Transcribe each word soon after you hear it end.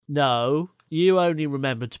No, you only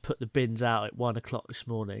remembered to put the bins out at 1 o'clock this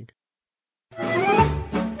morning.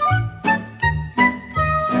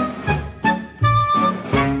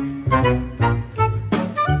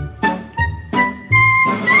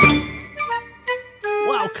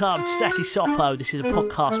 Welcome to Seti Sopo. This is a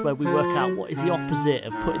podcast where we work out what is the opposite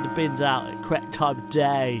of putting the bins out at the correct time of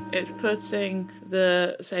day. It's putting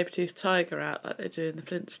the saber-toothed tiger out like they do in the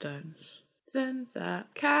Flintstones. Then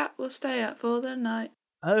that cat will stay up for the night.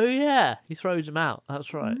 Oh yeah, he throws them out.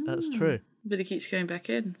 That's right, that's true. But he keeps going back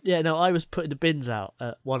in. Yeah, no, I was putting the bins out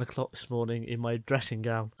at 1 o'clock this morning in my dressing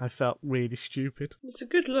gown. I felt really stupid. It's a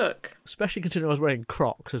good look. Especially considering I was wearing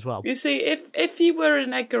Crocs as well. You see, if you were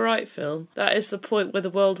an Edgar Wright film, that is the point where the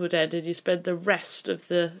world would end and you spend the rest of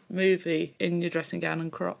the movie in your dressing gown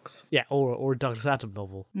and Crocs. Yeah, or a Douglas Adams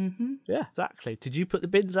novel. Mm-hmm. Yeah, exactly. Did you put the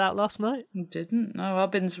bins out last night? I didn't. No, our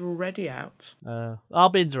bins are already out. Our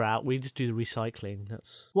bins are out. We just do the recycling.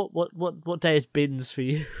 That's what day is bins for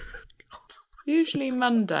you? Usually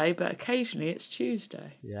Monday, but occasionally it's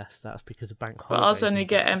Tuesday. Yes, that's because of bank But holidays. ours only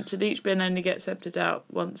get emptied. Each bin only gets emptied out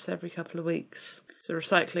once every couple of weeks. So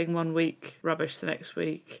recycling 1 week, rubbish the next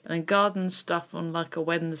week, and then garden stuff on like a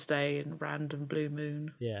Wednesday and random blue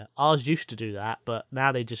moon. Yeah, ours used to do that, but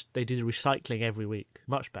now they do the recycling every week.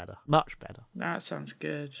 Much better. That sounds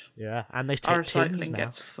good. Yeah, and they take Our tins recycling now.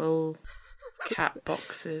 gets full. Cat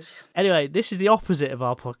boxes. Anyway, this is the opposite of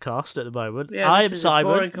our podcast at the moment. Yeah, I this am is a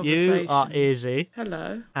boring Simon, you are conversation. Izzy,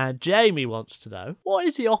 Hello. and Jamie wants to know, what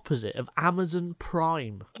is the opposite of Amazon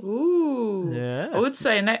Prime? Ooh. Yeah. I would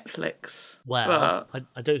say Netflix. Well, But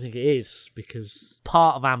I don't think it is, because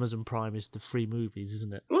part of Amazon Prime is the free movies,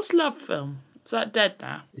 isn't it? what's Love Film? Is that dead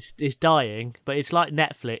now? It's dying, but it's like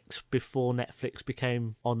Netflix before Netflix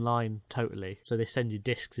became online totally. So they send you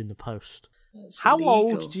discs in the post. That's How illegal.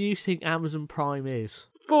 old do you think Amazon Prime is?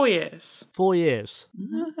 4 years. 4 years.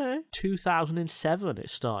 Mm-hmm. Okay. 2007 it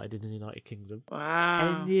started in the United Kingdom.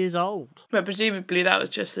 Wow. 10 years old. But presumably that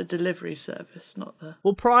was just the delivery service, not the...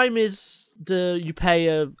 Well, Prime is you pay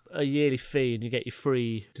a yearly fee and you get your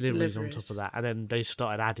free deliveries on top of that. And then they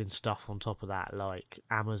started adding stuff on top of that, like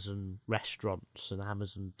Amazon Restaurants and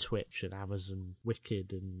Amazon Twitch and Amazon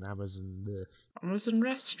Wicked and Amazon Earth. Amazon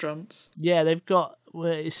restaurants. Yeah, they've got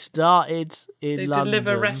where it started in They London.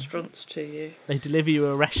 deliver restaurants to you. They deliver you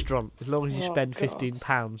a restaurant. As long as you Oh, spend God.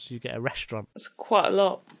 £15, you get a restaurant. That's quite a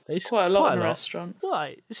lot. It's quite a lot in a restaurant.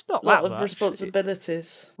 Why? It's not A lot that of much.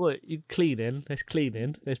 responsibilities. Well, you cleaning. There's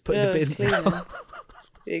cleaning. There's putting Yeah, the there's bins cleaning. out.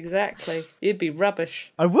 Exactly. You'd be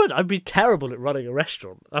rubbish. I would. I'd be terrible at running a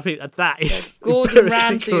restaurant. I think that is Gordon empirically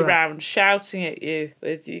Ramsay correct. round shouting at you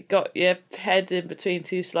with you got your head in between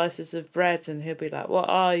two slices of bread and he'll be like, "What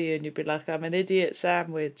are you?" And you'll be like, "I'm an idiot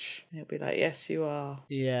sandwich." And he'll be like, "Yes, you are."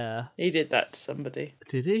 Yeah. He did that to somebody.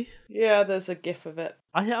 Did he? Yeah, there's a gif of it.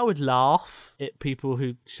 I think I would laugh at people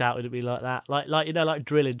who shouted at me like that. Like you know, like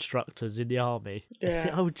drill instructors in the army. I Yeah.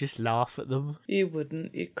 think I would just laugh at them. You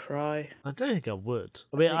wouldn't. You'd cry. I don't think I would.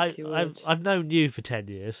 I mean, think you would. I've known you for 10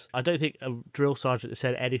 years. I don't think a drill sergeant has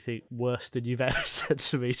said anything worse than you've ever said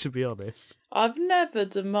to me, to be honest. I've never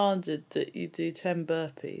demanded that you do 10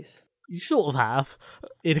 burpees. You sort of have,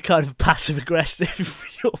 in a kind of passive-aggressive,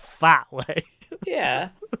 you're fat way. Yeah,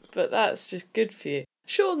 but that's just good for you.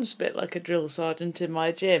 Sean's a bit like a drill sergeant in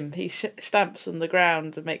my gym. He stamps on the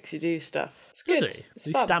ground and makes you do stuff. It's good. Does he? It's Does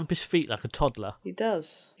he fun. stamp his feet like a toddler? He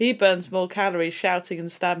does. He burns more calories shouting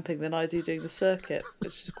and stamping than I do doing the circuit,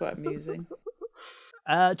 which is quite amusing.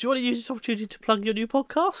 Do you want to use this opportunity to plug your new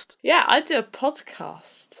podcast? Yeah, I do a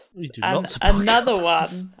podcast. You do And lots of podcasts. another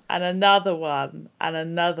one, and another one, and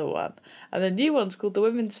another one. And the new one's called the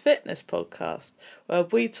Women's Fitness Podcast, where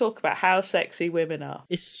we talk about how sexy women are.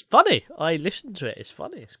 It's funny. I listened to it. It's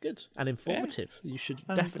funny. It's good and informative. You should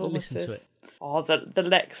definitely listen to it. Oh, the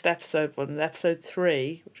next episode one, episode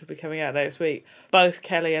 3, which will be coming out next week, both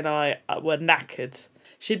Kelly and I were knackered.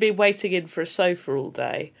 She'd been waiting in for a sofa all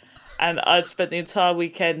day, and I'd spent the entire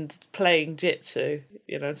weekend playing jitsu,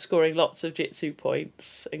 scoring lots of jitsu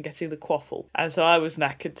points and getting the quaffle. And so I was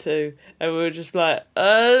knackered too, and we were just like,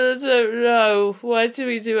 I don't know, why do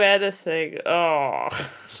we do anything? Oh.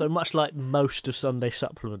 So much like most of Sunday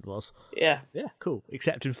Supplement was. Yeah. Yeah, cool.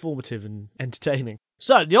 Except informative and entertaining.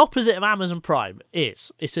 So, the opposite of Amazon Prime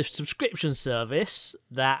is it's a subscription service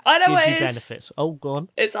that I know gives what you it is. benefits. Oh, go on.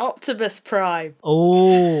 It's Optimus Prime.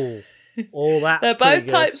 Oh, that's They're pretty both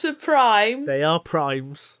good. types of Prime. They are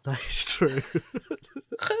primes. That is true.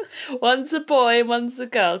 One's a boy, one's a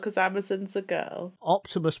girl, because Amazon's a girl.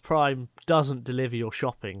 Optimus Prime doesn't deliver your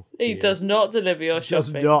shopping. to He you. does not deliver your Does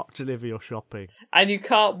shopping. not deliver your shopping. And you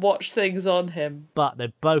can't watch things on him. But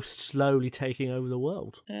they're both slowly taking over the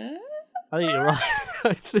world. I think you're right.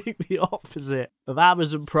 I think the opposite of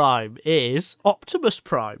Amazon Prime is Optimus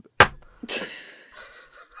Prime.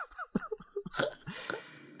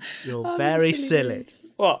 You're very silly.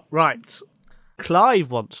 What? Right. Clive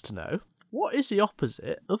wants to know, what is the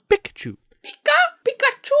opposite of Pikachu?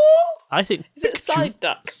 Pikachu! I think Is it side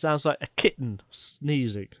duck? Sounds like a kitten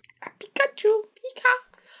sneezing. Pikachu! Pika!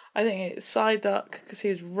 I think it's Psyduck because he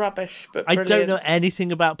was rubbish but I brilliant. don't know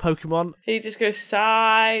anything about Pokemon. He just goes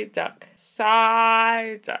Psyduck,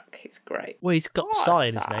 Psyduck. He's great. Well, he's got Psy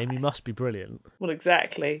in his name. He must be brilliant. Well,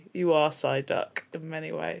 exactly. You are Psyduck in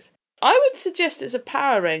many ways. I would suggest it's a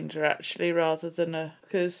Power Ranger actually, rather than a,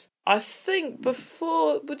 because I think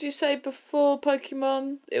before, would you say before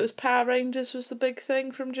Pokemon, it was Power Rangers was the big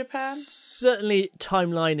thing from Japan? Certainly,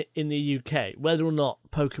 timeline in the UK. Whether or not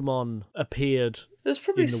Pokemon appeared. There's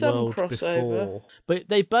probably in the some world crossover. Before. But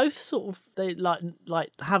they both sort of they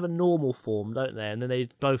like have a normal form, don't they? And then they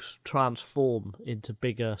both transform into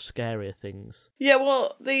bigger, scarier things. Yeah,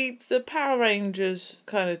 well, the Power Rangers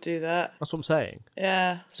kind of do that. That's what I'm saying.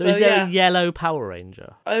 Yeah. So is there a yellow Power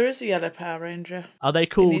Ranger? Oh, there is a yellow Power Ranger. Are they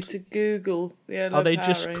called? You need to Google the yellow Are they Power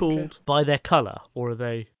just Ranger. called by their colour, or are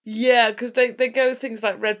they? Yeah, because they go things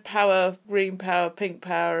like red power, green power, pink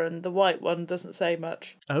power, and the white one doesn't say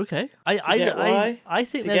much. Okay. Do you get why? I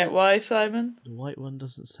think Do you get why, Simon? The white one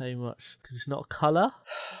doesn't say much because it's not a colour.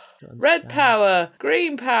 Red power,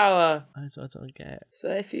 green power. I don't get it. So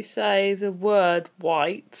if you say the word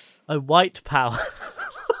white... Oh, white power.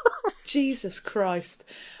 Jesus Christ.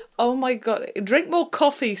 Oh my God. Drink more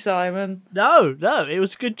coffee, Simon. No, it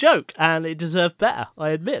was a good joke and it deserved better. I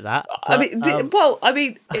admit that. But, I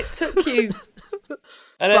mean, it took you...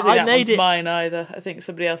 I don't think that one's mine either. I think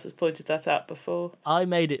somebody else has pointed that out before. I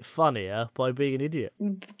made it funnier by being an idiot.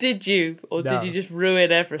 Did you? Or did you just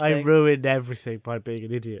ruin everything? I ruined everything by being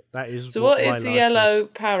an idiot. That is. So what is the yellow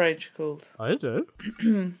Power Ranger called? I don't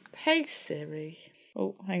know. Hey Siri.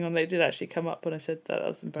 Oh, hang on. They did actually come up when I said that. That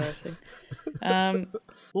was embarrassing.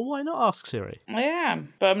 Well, why not ask Siri? I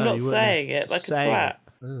am, but I'm not saying it like a twat.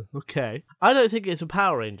 Oh, okay. I don't think it's a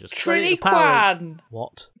Power Ranger. Trini Quan.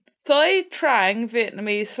 What? Thuy Trang,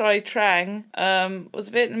 Vietnamese Thuy Trang, was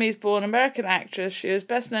a Vietnamese-born American actress. She was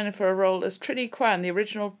best known for her role as Trini Quan, the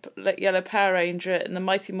original Yellow Power Ranger in the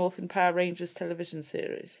Mighty Morphin Power Rangers television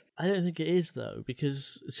series. I don't think it is, though,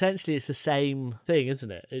 because essentially it's the same thing,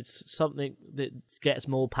 isn't it? It's something that gets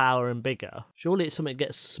more power and bigger. Surely it's something that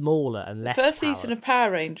gets smaller and less First power. season of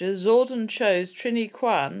Power Rangers, Zordon chose Trini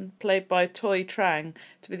Quan, played by Thuy Trang,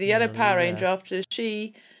 to be the Yellow Power Ranger after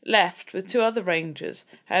she left with two other Rangers.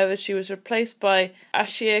 However, she was replaced by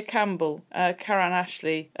Ashir Campbell, Karen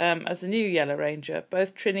Ashley, as the new Yellow Ranger.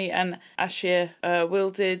 Both Trini and Ashir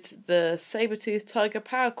wielded the Saber-Toothed Tiger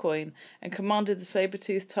Power Coin and commanded the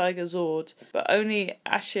Saber-Toothed Tiger Zord, but only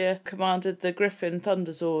Ashir commanded the Griffin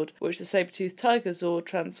Thunder Zord, which the Saber-Toothed Tiger Zord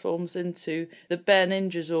transforms into the Bear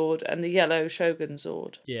Ninja Zord and the Yellow Shogun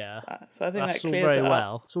Zord. Yeah. So I think that's that clears it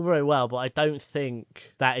up. It's all very well, but I don't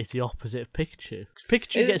think that is the opposite of Pikachu.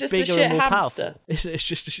 Pikachu gets just bigger a shit and more hamster.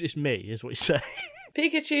 powerful. It's me, is what you say.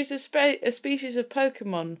 Pikachu's a species of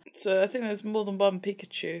Pokemon, so I think there's more than one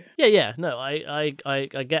Pikachu. Yeah. No, I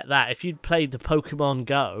get that. If you'd played the Pokemon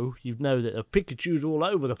Go, you'd know that the Pikachu's all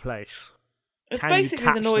over the place. It's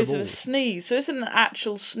basically the noise of a sneeze, so it's an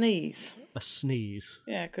actual sneeze. A sneeze.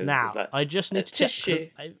 Yeah, because now like I just need to tissue.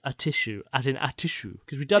 check a tissue, as in a tissue,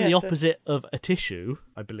 because we've done the opposite of a tissue,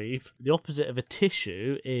 I believe. The opposite of a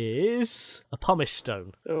tissue is a pumice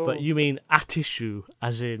stone, but you mean a tissue,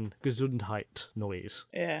 as in Gesundheit noise.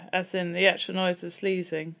 Yeah, as in the actual noise of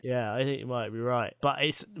sneezing. Yeah, I think you might be right, but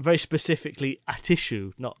it's very specifically a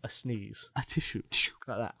tissue, not a sneeze. A tissue,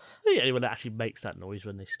 like that. I think anyone that actually makes that noise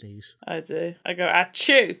when they sneeze. I do. I go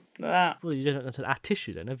achoo like that. Well, you don't have to a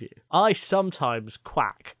tissue then, have you? I sometimes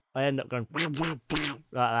quack. I end up going like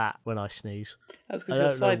that when I sneeze. That's because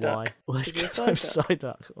you're Psyduck. Well, I'm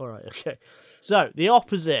Psyduck. All right, okay. So the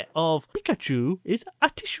opposite of Pikachu is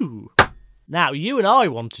a tissue. Now, you and I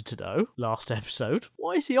wanted to know, last episode,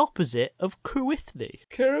 what is the opposite of Cruithne?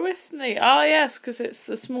 Cruithne. Ah, yes, because it's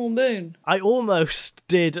the small moon. I almost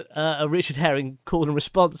did a Richard Herring call and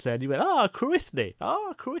response there, and you went, Cruithne.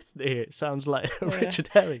 Cruithne. It sounds like a Richard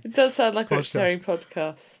Herring. It does sound like a Richard Herring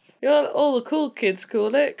podcast. All the cool kids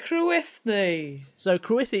call it Cruithne. So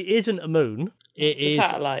Cruithne isn't a moon. It's a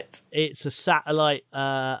satellite. It's a satellite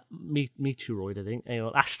meteoroid, I think.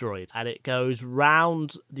 Anyway, asteroid. And it goes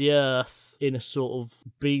round the Earth in a sort of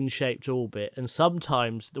bean-shaped orbit. And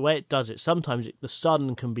sometimes, the way it does it, the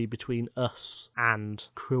sun can be between us and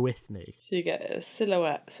Cruithne. So you get a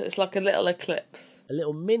silhouette. So it's like a little eclipse. A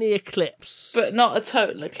little mini eclipse. But not a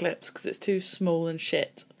total eclipse, because it's too small and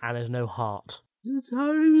shit. And there's no heart. The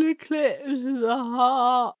total eclipse of the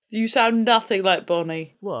heart. You sound nothing like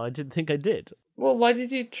Bonnie. Well, I didn't think I did. Well, why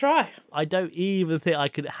did you try? I don't even think I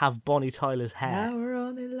could have Bonnie Tyler's hair. Now we're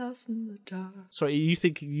only lost in the dark. Sorry, you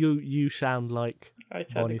think you sound like I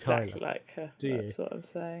sound Bonnie exactly Tyler? like her. Do you? That's what I'm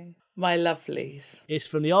saying. My lovelies. It's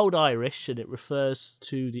from the Old Irish, and it refers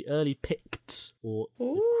to the early Picts, or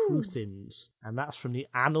the Cruithnes, and that's from the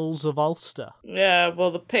Annals of Ulster. Yeah,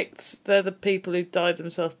 well, the Picts, they're the people who dyed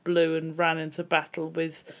themselves blue and ran into battle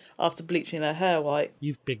with after bleaching their hair white.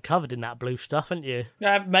 You've been covered in that blue stuff, haven't you?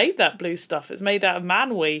 I've made that blue stuff. It's made out of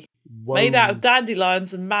manwee. Whoa. Made out of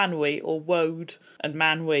dandelions and manwee, or woad and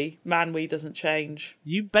manwee. Manwee doesn't change.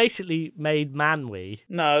 You basically made manwee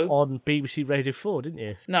No. on BBC Radio 4, didn't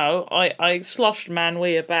you? No, I sloshed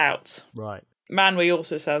manwee about. Right. Manwee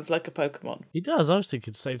also sounds like a Pokemon. He does, I was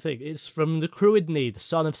thinking the same thing. It's from the Cruithne, the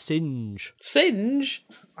son of Singe. Singe?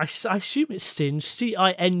 I assume it's Singe,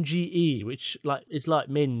 Cinge, which is like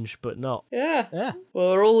Minge, but not. Yeah. Yeah.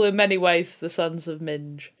 Well, we're all in many ways the sons of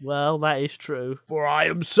Minge. Well, that is true. For I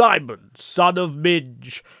am Simon, son of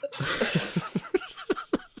Minge.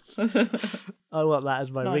 I want that as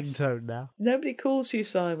my ringtone now. Nobody calls you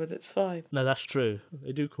Simon, it's fine. No, that's true.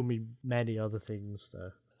 They do call me many other things,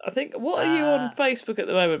 though. I think, what are you on Facebook at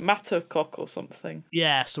the moment? Mattercock or something?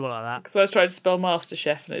 Yeah, something like that. Because I was trying to spell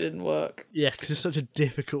MasterChef and it didn't work. Yeah, because it's such a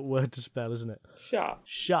difficult word to spell, isn't it?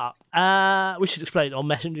 Shut. We should explain on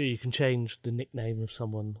Messenger you can change the nickname of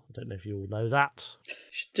someone. I don't know if you all know that.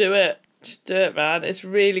 Just do it. Just do it, man. It's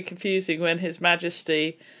really confusing when His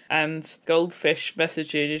Majesty and Goldfish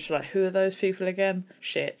message you and you're just like, who are those people again?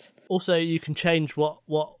 Shit. Also, you can change what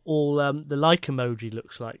all the like emoji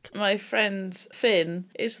looks like. My friend Finn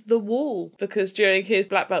is the wall because during his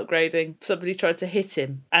black belt grading, somebody tried to hit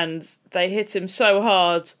him and they hit him so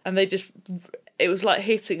hard and it was like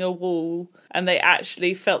hitting a wall and they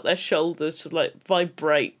actually felt their shoulders like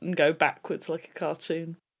vibrate and go backwards like a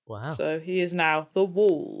cartoon. Wow. So he is now the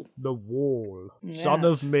wall. The wall. Yes. Son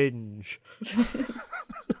of Minge.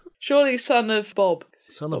 Surely son of Bob.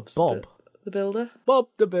 Son of Bob. The builder? Bob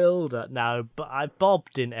the Builder. No, but Bob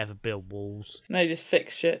didn't ever build walls. No, he just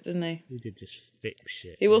fixed shit, didn't he? He did just fix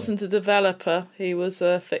shit. He wasn't a developer, he was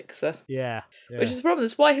a fixer. Yeah. Which is the problem.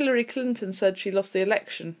 That's why Hillary Clinton said she lost the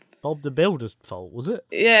election. Bob the Builder's fault, was it?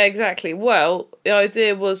 Yeah, exactly. Well, the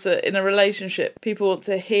idea was that in a relationship, people want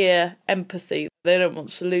to hear empathy. They don't want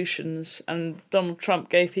solutions. And Donald Trump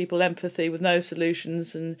gave people empathy with no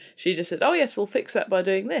solutions. And she just said, oh, yes, we'll fix that by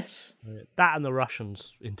doing this. That and the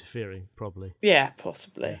Russians interfering, probably. Yeah,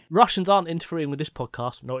 possibly. Yeah. Russians aren't interfering with this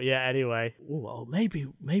podcast. Not yet, anyway. Well,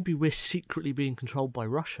 maybe we're secretly being controlled by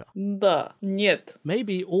Russia. Да, нет.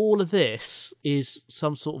 Maybe all of this is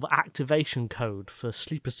some sort of activation code for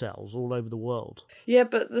sleeper cells all over the world. Yeah,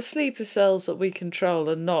 but the sleeper cells that we control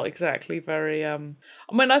are not exactly very. I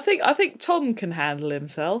mean, I think Tom can handle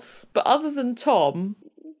himself, but other than Tom,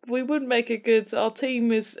 we wouldn't make a good. Our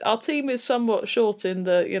team is somewhat short in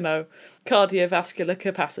the cardiovascular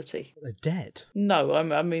capacity. They're dead. No,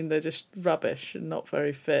 I mean they're just rubbish and not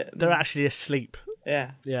very fit. They're actually asleep.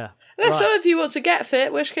 Yeah. Yeah. Right. So if you want to get fit,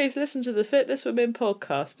 in which case listen to the Fitness Women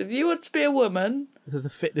podcast. If you want to be a woman, the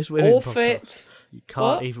Fitness Women or podcast. Fit. You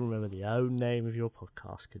can't even remember the own name of your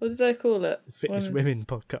podcast. What did I call it? The Fitness Women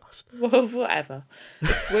podcast. Well, whatever.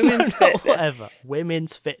 Women's Fitness. Whatever.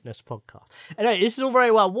 Women's Fitness podcast. Anyway, this is all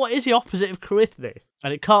very well. What is the opposite of Cruithne?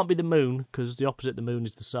 And it can't be the moon, because the opposite of the moon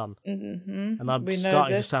is the sun. Mm-hmm. And I'm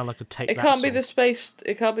starting to sound like a take. It can't be the space.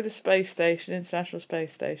 It can't be the space station, International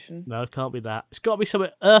Space Station. No, it can't be that. It's got to be something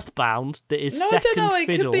earthbound that is second I don't know.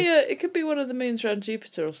 fiddle. It could be one of the moons around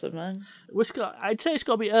Jupiter or something. I'd say it's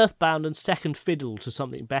got to be earthbound and second fiddle to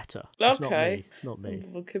something better. Okay. It's not me.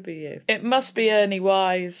 Well, it could be you. It must be Ernie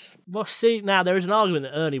Wise. Well, see, now there is an argument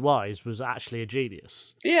that Ernie Wise was actually a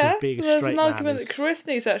genius. Yeah, there's an argument that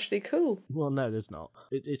Cruithne is actually cool. Well, no, there's not.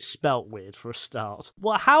 It's spelt weird for a start.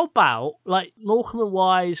 Well, how about, like, Morecambe and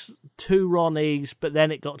Wise, two Ronnies, but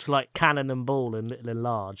then it got to, like, Cannon and Ball and Little and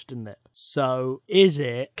Large, didn't it? So, is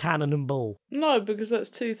it Cannon and Ball? No, because that's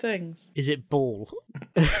two things. Is it Ball?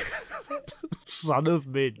 Son of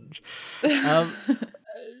Minge.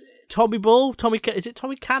 Tommy Ball? Is it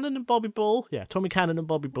Tommy Cannon and Bobby Ball? Yeah, Tommy Cannon and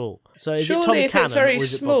Bobby Ball. So is Surely it Tommy if Cannon? It's very or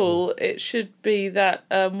is small, it should be that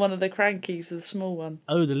one of the crankies, the small one.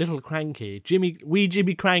 Oh, the little cranky, Jimmy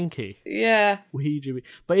Cranky. Yeah, Wee Jimmy.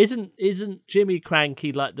 But isn't Jimmy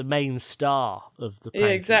Cranky like the main star of the? Crankies? Yeah,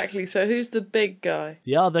 exactly. So who's the big guy?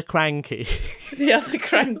 The other cranky. The other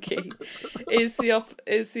cranky is the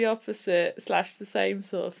opposite / the same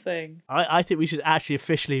sort of thing. I think we should actually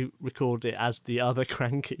officially record it as the other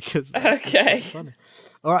cranky. Okay. Funny.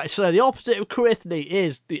 All right, so the opposite of Cruithne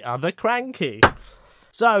is the other cranky.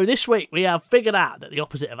 So this week we have figured out that the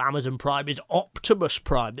opposite of Amazon Prime is Optimus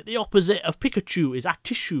Prime, that the opposite of Pikachu is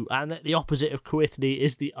Atishu, and that the opposite of Cruithne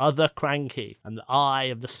is the other cranky, and that I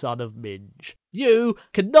am the son of Minge. You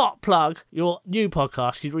cannot plug your new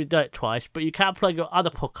podcast, you've already done it twice, but you can plug your other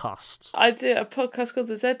podcasts. I do a podcast called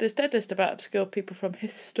The Z-List Dead List about obscure people from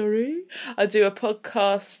history. I do a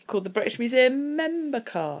podcast called The British Museum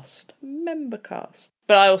Membercast.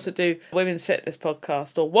 But I also do a women's fitness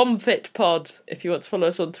podcast, or One Fit Pod, if you want to follow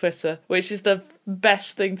us on Twitter, which is the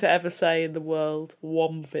best thing to ever say in the world.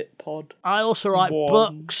 One Fit Pod. I also write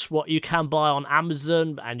books, what you can buy on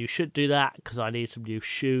Amazon, and you should do that because I need some new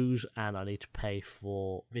shoes and I need to pay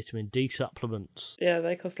for vitamin D supplements. Yeah,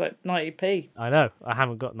 they cost like 90p. I know, I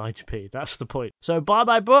haven't got 90p, that's the point. So buy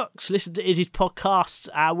my books, listen to Izzy's podcasts,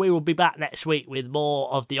 and we will be back next week with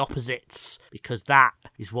more of the opposites, because that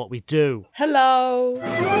is what we do. Hello!